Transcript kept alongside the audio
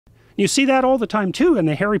You see that all the time too in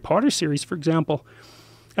the Harry Potter series, for example.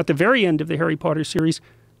 At the very end of the Harry Potter series,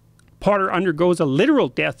 Potter undergoes a literal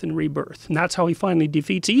death and rebirth, and that's how he finally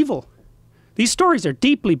defeats evil. These stories are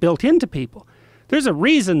deeply built into people. There's a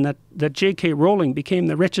reason that J.K. Rowling became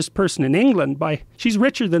the richest person in England by, she's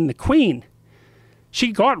richer than the Queen.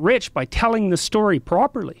 She got rich by telling the story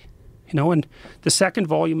properly. You know, and the second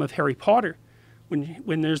volume of Harry Potter,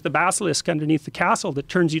 when there's the basilisk underneath the castle that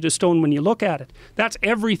turns you to stone when you look at it, that's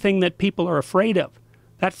everything that people are afraid of.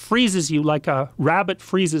 That freezes you like a rabbit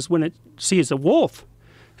freezes when it sees a wolf.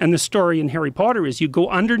 And the story in Harry Potter is you go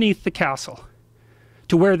underneath the castle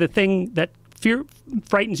to where the thing that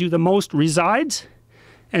frightens you the most resides,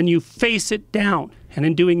 and you face it down. And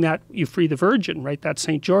in doing that, you free the virgin, right? That's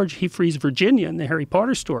St. George. He frees Virginia in the Harry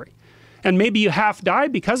Potter story. And maybe you half die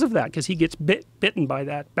because of that, because he gets bitten by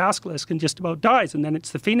that basilisk and just about dies. And then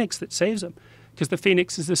it's the phoenix that saves him, because the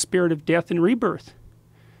phoenix is the spirit of death and rebirth.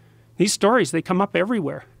 These stories, they come up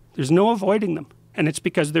everywhere. There's no avoiding them. And it's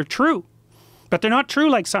because they're true. But they're not true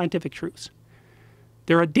like scientific truths.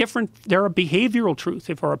 They're a behavioral truth,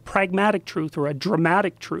 or a pragmatic truth, or a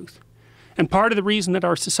dramatic truth. And part of the reason that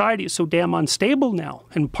our society is so damn unstable now,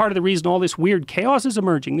 and part of the reason all this weird chaos is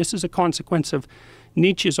emerging, this is a consequence of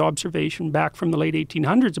Nietzsche's observation back from the late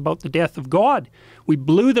 1800s about the death of God. We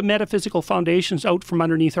blew the metaphysical foundations out from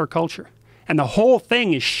underneath our culture. And the whole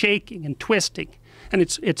thing is shaking and twisting. And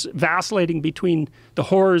it's vacillating between the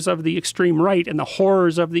horrors of the extreme right and the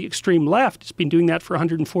horrors of the extreme left. It's been doing that for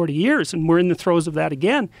 140 years, and we're in the throes of that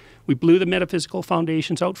again. We blew the metaphysical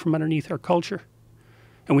foundations out from underneath our culture.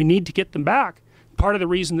 And we need to get them back. Part of the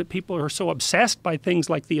reason that people are so obsessed by things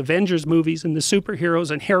like the Avengers movies and the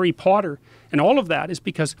superheroes and Harry Potter and all of that is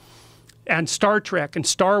because, and Star Trek and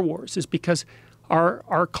Star Wars, is because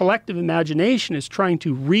our collective imagination is trying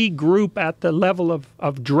to regroup at the level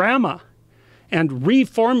of drama and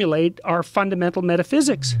reformulate our fundamental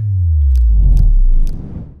metaphysics.